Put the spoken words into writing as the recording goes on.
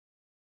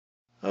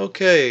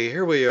Okay,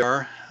 here we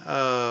are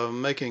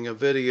making a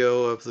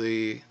video of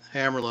the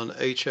Hammarlund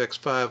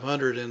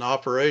HX-500 in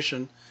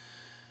operation.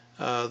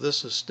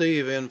 This is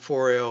Steve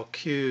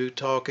N4LQ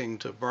talking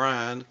to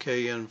Brian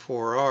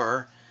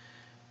KN4R,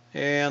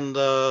 and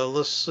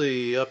let's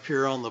see, up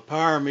here on the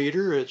power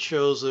meter it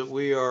shows that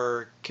we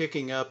are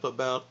kicking up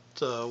about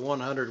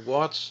 100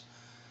 watts,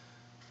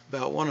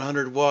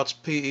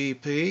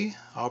 PEP,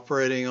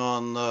 operating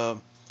on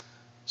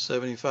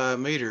 75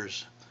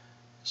 meters.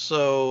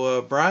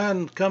 So,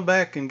 Brian, come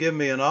back and give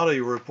me an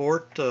audio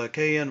report.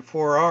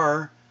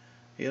 KN4R,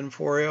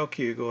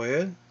 N4LQ, go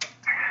ahead.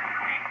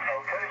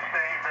 Okay,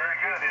 Steve, very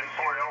good.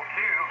 N4LQ,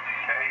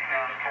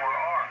 KN4R.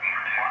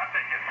 Well, I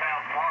think it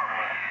sounds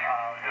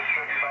marvelous. Just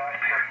sitting back,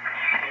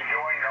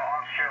 enjoying the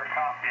armchair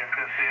coffee at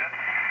this end,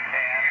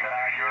 and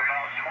you're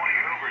about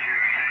 20 over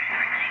here,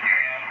 Steve,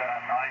 and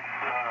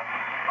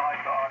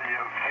nice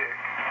audio kick.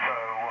 So,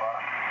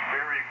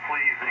 very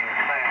pleasing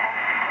sound.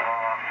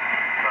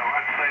 So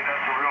I'd say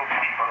that's a real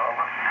keeper of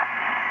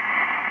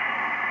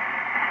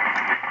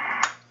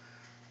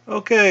it.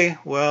 Okay,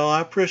 well,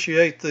 I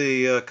appreciate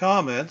the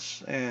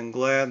comments and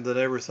glad that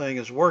everything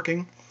is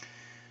working.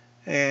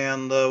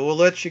 And we'll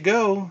let you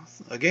go.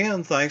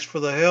 Again, thanks for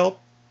the help.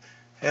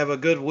 Have a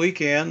good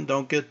weekend.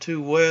 Don't get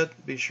too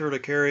wet. Be sure to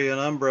carry an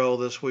umbrella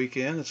this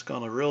weekend. It's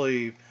going to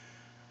really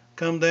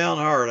come down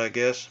hard, I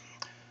guess.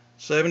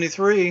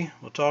 73.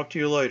 We'll talk to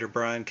you later,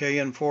 Brian.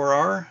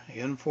 KN4R,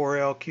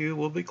 N4LQ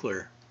will be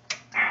clear.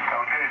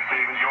 Okay,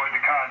 Steve, enjoyed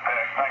the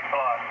contact. Thanks a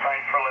lot.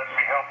 Thanks for letting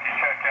me help you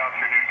check out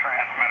your new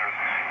transmitters.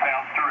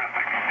 Sounds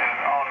terrific. And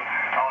on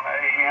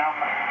AM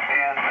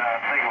and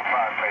single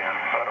sideband.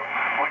 So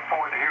look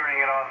forward to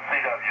hearing it on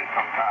CW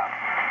sometime.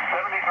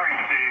 73.